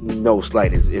is no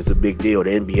slight. It's a big deal.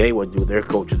 The NBA will do their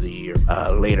coach of the year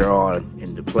later on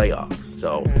in the playoffs.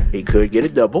 So he could get a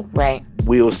double. Right.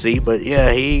 we'll see. But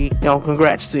yeah,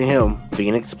 congrats to him.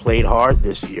 Phoenix played hard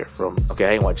this year. I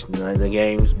ain't watched none of the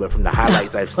games, but from the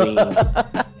highlights I've seen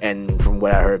and from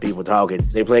what I heard people talking,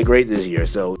 they played great this year.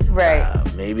 So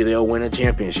maybe they'll win a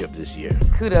championship this year.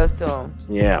 Kudos to them.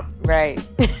 Yeah. Right.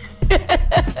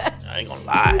 I ain't gonna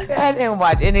lie. I didn't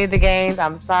watch any of the games.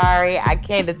 I'm sorry. I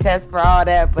can't attest for all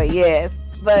that, but yes.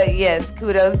 But yes,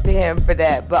 kudos to him for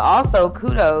that. But also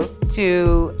kudos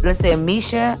to,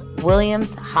 Misha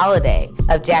Williams Holiday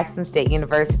of Jackson State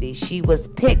University. She was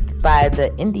picked by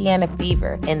the Indiana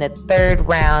Fever in the 3rd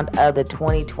round of the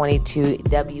 2022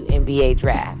 WNBA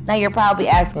draft. Now you're probably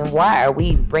asking, why are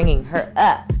we bringing her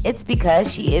up? It's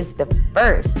because she is the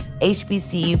first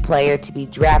HBCU player to be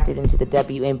drafted into the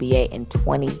WNBA in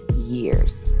 20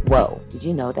 years. Whoa, did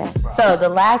you know that? So the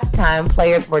last time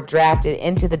players were drafted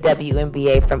into the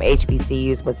WNBA from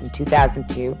HBCUs was in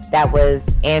 2002. That was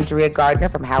Andrea Gardner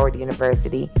from Howard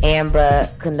University,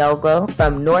 Amba Kanogo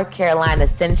from North Carolina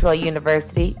Central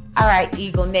University, all right,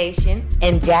 Eagle Nation,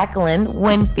 and Jacqueline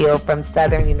Winfield from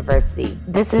Southern University.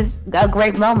 This is a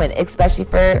great moment, especially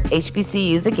for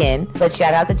HBCUs again. But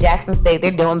shout out to Jackson State.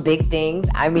 They're doing big things.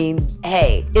 I mean,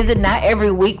 hey, is it not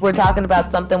every week we're talking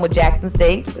about something with Jackson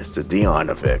State? It's the Dion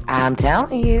effect. I'm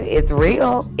telling you, it's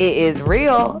real. It is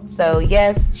real. So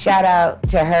yes, shout out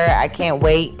to her. I can't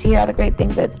wait to hear all the great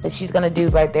things that she's going to do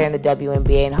right there in the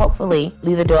WNBA, and hopefully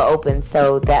leave the door open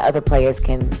so that other players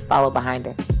can follow behind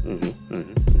her.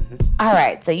 All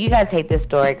right, so you got to take this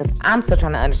story because I'm still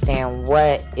trying to understand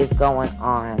what is going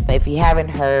on. If you haven't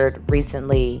heard,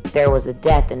 recently there was a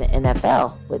death in the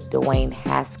NFL with Dwayne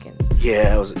Haskins.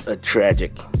 Yeah, it was a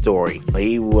tragic story.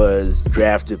 He was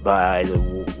drafted by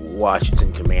the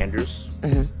Washington Commanders.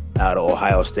 Out of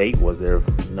Ohio State, was their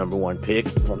number 1 pick.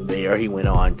 From there, he went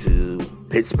on to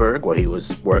Pittsburgh, where he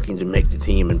was working to make the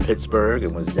team in Pittsburgh,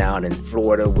 and was down in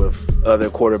Florida with other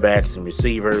quarterbacks and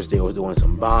receivers. They were doing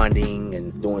some bonding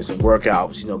and doing some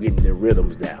workouts, getting their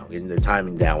rhythms down, getting their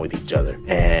timing down with each other.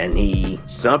 And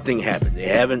something happened. They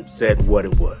haven't said what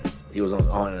it was. He was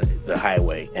on the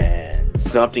highway, and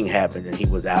something happened, and he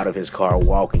was out of his car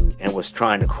walking and was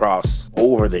trying to cross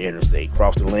over the interstate,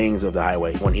 cross the lanes of the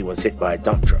highway, when he was hit by a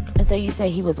dump truck. And so you say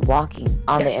he was walking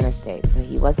on the interstate, so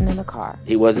he wasn't in the car.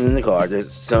 He wasn't in the car.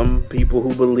 There's some people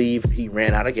who believe he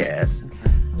ran out of gas.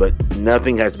 But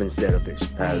nothing has been said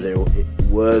officially. There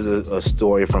was a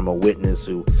story from a witness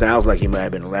who sounds like he might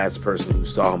have been the last person who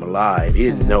saw him alive. He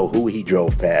didn't know who he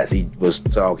drove past. He was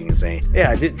talking and saying,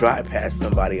 I did drive past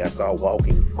somebody I saw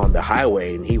walking on the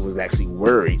highway, and he was actually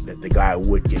worried that the guy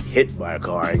would get hit by a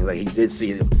car. And he did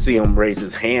see him raise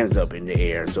his hands up in the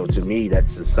air. So to me,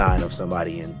 that's a sign of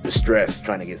somebody in distress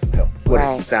trying to get some help. What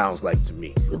it sounds like to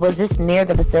me. Was this near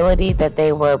the facility that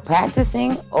they were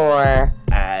practicing, or?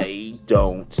 I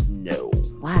don't know.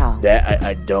 Wow. That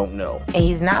I don't know. And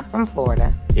he's not from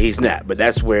Florida. He's not, but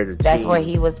that's where the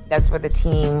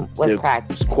team was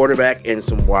practicing. Quarterback and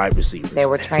some wide receivers. They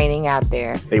were training out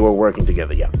there. They were working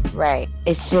together, yeah. Right.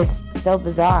 It's just so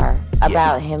bizarre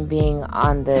about him being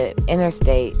on the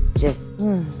interstate, just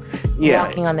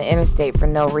walking on the interstate for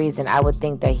no reason. I would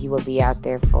think that he would be out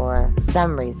there for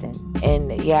some reason.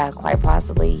 And quite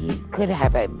possibly he could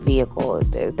have a vehicle.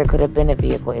 There could have been a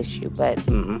vehicle issue, but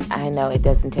I know it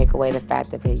doesn't take away the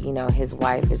fact that his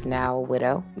wife is now a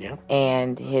widow. Yeah.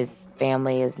 And his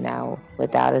family is now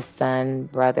without a son,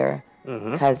 brother,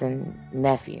 cousin,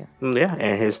 nephew. Yeah,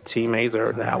 and his teammates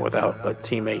are now without a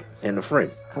teammate and a friend.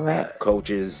 Correct.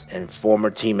 Coaches and former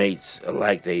teammates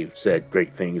alike, they said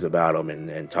great things about him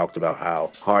and talked about how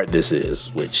hard this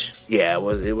is, which,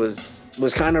 it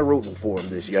was kind of rooting for him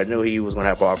this year. I knew he was going to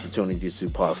have opportunities to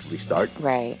possibly start.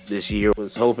 Right. This year,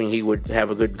 was hoping he would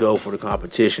have a good go for the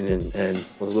competition and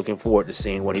was looking forward to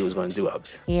seeing what he was going to do out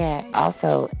there. Yeah.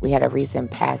 Also, we had a recent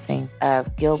passing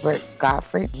of Gilbert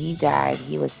Gottfried. He died.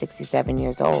 He was 67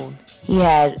 years old. He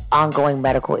had ongoing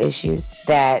medical issues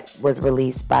that was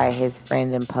released by his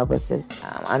friend and publicist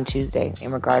on Tuesday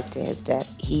in regards to his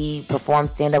death. He performed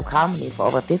stand-up comedy for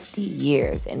over 50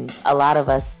 years, and a lot of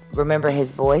us remember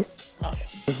his voice.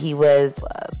 He was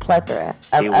a plethora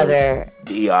of other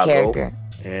characters.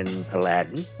 And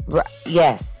Aladdin.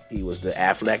 Yes. He was the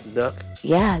Affleck duck.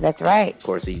 Yeah, that's right. Of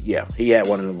course, he had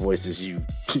one of the voices you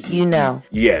know.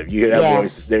 Yeah, you hear that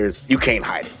voice. You can't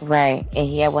hide it. Right, and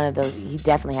he had one of those. He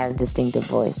definitely had a distinctive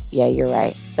voice. Yeah, you're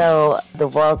right. So the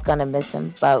world's gonna miss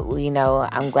him, but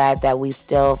I'm glad that we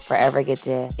still forever get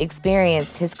to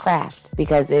experience his craft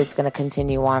because it's gonna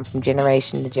continue on from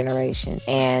generation to generation.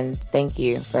 And thank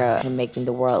you for him making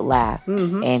the world laugh.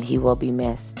 And he will be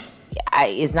missed.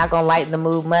 It's not going to lighten the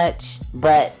mood much,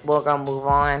 but we're going to move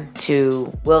on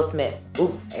to Will Smith.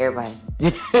 Ooh, everybody.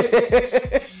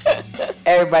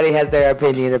 Everybody has their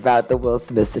opinion about the Will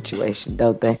Smith situation,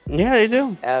 don't they? Yeah, they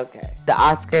do. Okay. The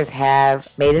Oscars have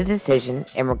made a decision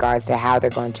in regards to how they're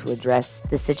going to address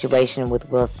the situation with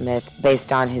Will Smith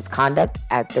based on his conduct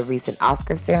at the recent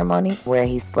Oscar ceremony where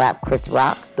he slapped Chris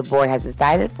Rock. The board has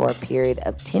decided for a period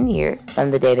of 10 years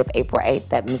from the date of April 8th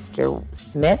that Mr.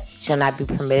 Smith shall not be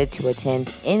permitted to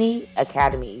attend any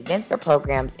Academy events or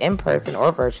programs in person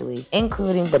or virtually,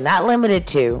 including but not limited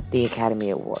to the Academy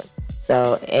Awards.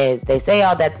 So they say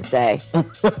all that to say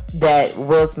that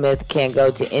Will Smith can't go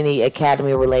to any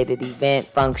Academy-related event,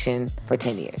 function for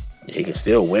 10 years. He can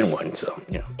still win one, so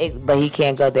yeah. But he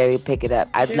can't go there to pick it up.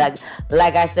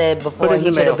 Like I said before,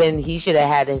 he should have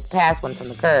had his past one from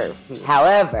the curve.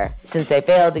 However, since they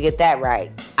failed to get that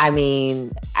right, I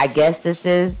mean, I guess this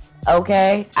is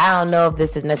okay. I don't know if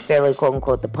this is necessarily quote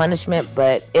unquote the punishment,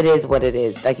 but it is what it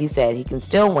is. Like you said, he can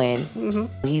still win.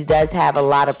 Mm-hmm. He does have a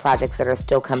lot of projects that are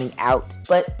still coming out,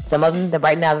 but some of them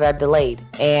right now that are delayed.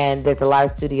 And there's a lot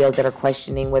of studios that are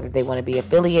questioning whether they want to be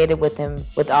affiliated with him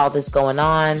with all this going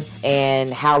on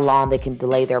and how long they can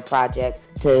delay their projects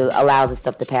to allow this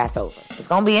stuff to pass over. It's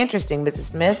going to be interesting, Mr.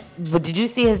 Smith. But did you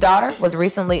see his daughter was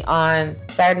recently on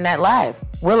Saturday Night Live?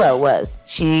 Willow was.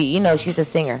 She's a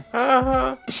singer.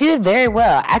 Uh-huh. She did very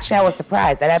well. Actually, I was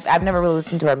surprised. I've never really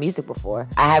listened to her music before.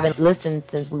 I haven't listened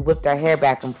since we whipped our hair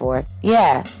back and forth.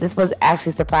 Yeah, this was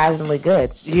actually surprisingly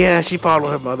good. Yeah, she followed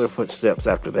her mother's footsteps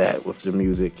after that with the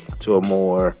music to a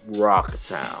more rock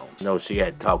sound. She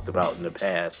had talked about in the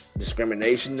past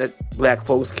discrimination that black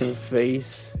folks can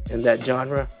face in that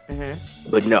genre. Mm-hmm.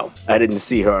 But no, I didn't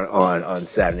see her on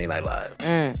Saturday Night Live.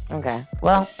 Okay.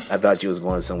 Well, I thought she was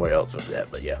going somewhere else with that,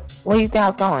 but yeah. Where do you think I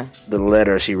was going? The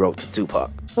letter she wrote to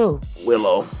Tupac. Who?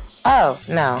 Willow. Oh,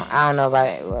 no. I don't know about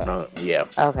it. Yeah.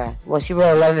 Okay. Well, she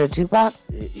wrote a letter to Tupac?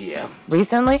 Yeah.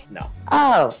 Recently? No.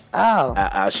 Oh.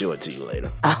 I'll show it to you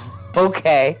later. Oh,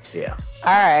 okay. Yeah.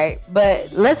 All right.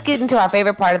 But let's get into our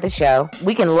favorite part of the show.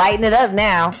 We can lighten it up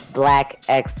now. Black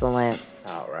excellence.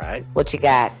 All right. What you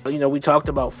got? We talked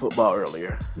about football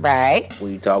earlier. Right.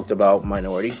 We talked about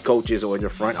minority coaches or in the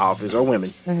front office or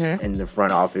women in the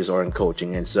front office or in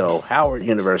coaching. And so Howard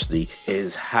University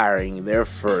is hiring their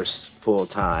first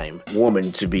full-time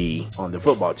woman to be on the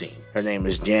football team. Her name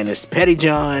is Janice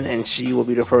Pettyjohn, and she will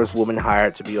be the first woman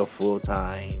hired to be a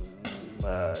full-time.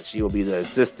 She will be the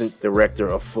Assistant Director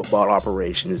of Football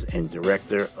Operations and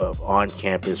Director of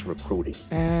On-Campus Recruiting.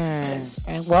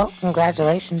 Well,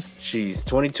 congratulations. She's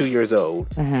 22 years old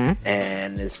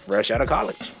and is fresh out of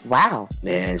college. Wow.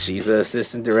 And she's the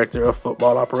Assistant Director of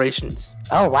Football Operations.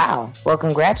 Oh, wow. Well,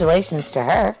 congratulations to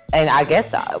her. And I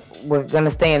guess we're going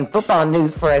to stay in football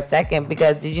news for a second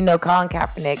because did you know Colin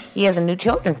Kaepernick, he has a new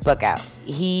children's book out.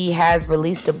 He has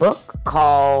released a book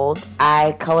called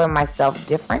I Color Myself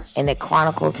Different, and it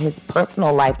chronicles his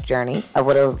personal life journey of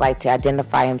what it was like to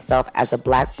identify himself as a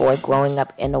black boy growing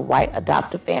up in a white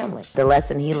adoptive family. The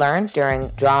lesson he learned during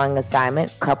drawing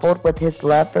assignment, coupled with his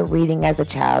love for reading as a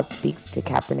child, speaks to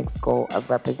Kaepernick's goal of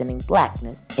representing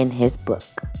blackness in his book.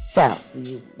 So,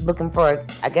 you looking for,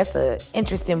 I guess, an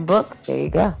interesting book? There you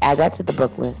go. Add that to the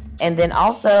book list. And then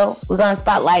also, we're going to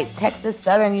spotlight Texas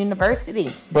Southern University.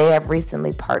 They have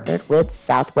recently partnered with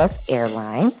Southwest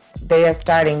Airlines. They are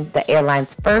starting the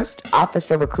airline's first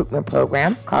officer recruitment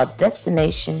program called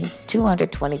Destination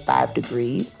 225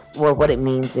 Degrees. Well, what it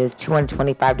means is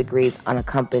 225 degrees on a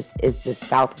compass is the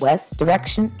southwest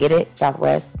direction. Get it?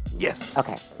 Southwest? Yes.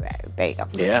 Okay. There you go.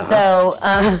 Yeah.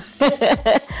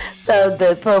 So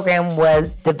the program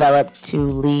was developed to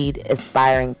lead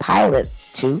aspiring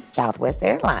pilots to Southwest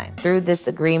Airlines. Through this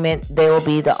agreement, they will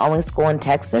be the only school in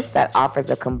Texas that offers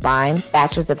a combined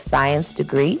Bachelor's of Science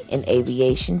degree in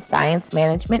Aviation Science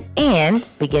Management and,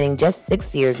 beginning just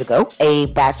 6 years ago, a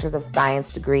Bachelor's of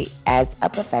Science degree as a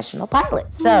professional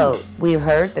pilot. So we've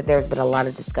heard that there's been a lot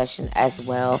of discussion as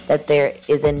well that there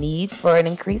is a need for an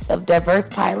increase of diverse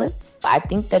pilots. I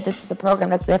think that this is a program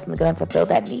that's definitely going to fulfill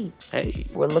that need. Hey.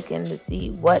 We're looking to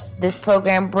see what this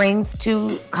program brings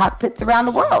to cockpits around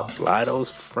the world. Fly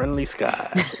those friendly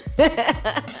skies.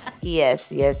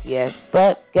 Yes.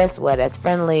 But guess what? As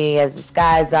friendly as the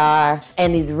skies are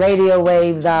and these radio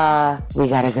waves are, we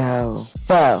gotta go.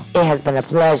 So, it has been a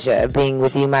pleasure being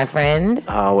with you, my friend.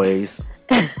 Always.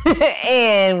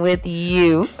 And with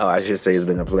you. Oh, I should say it's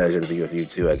been a pleasure to be with you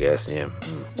too, I guess. Yeah.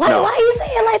 Why are you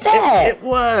saying it like that? It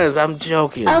was. I'm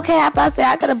joking. Okay, I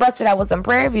could have busted out with some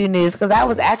Prairie View news because I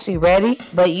was actually ready.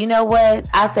 But you know what?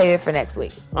 I'll save it for next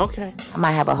week. Okay. I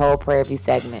might have a whole Prairie View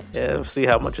segment. Yeah, we'll see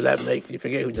how much of that makes you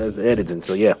forget who does the editing.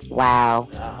 So yeah. Wow.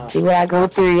 See what I go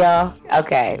through, y'all?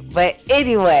 Okay. But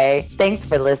anyway, thanks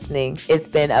for listening. It's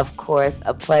been, of course,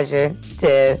 a pleasure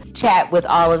to chat with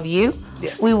all of you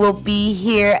Yes. We will be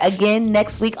here again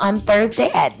next week on Thursday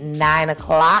at 9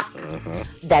 o'clock.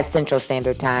 That's Central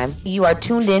Standard Time. You are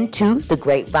tuned in to The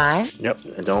Grapevine. Yep.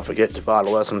 And don't forget to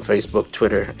follow us on Facebook,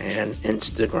 Twitter, and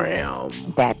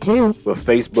Instagram. That too. With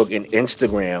Facebook and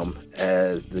Instagram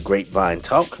as The Grapevine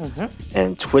Talk,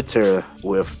 and Twitter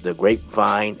with The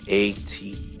Grapevine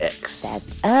ATX.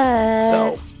 That's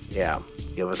us. So, yeah,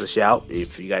 give us a shout.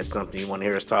 If you got something you want to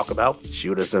hear us talk about,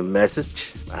 shoot us a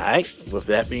message. All right. With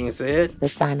that being said,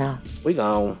 Let's sign off. we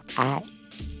gone. All right.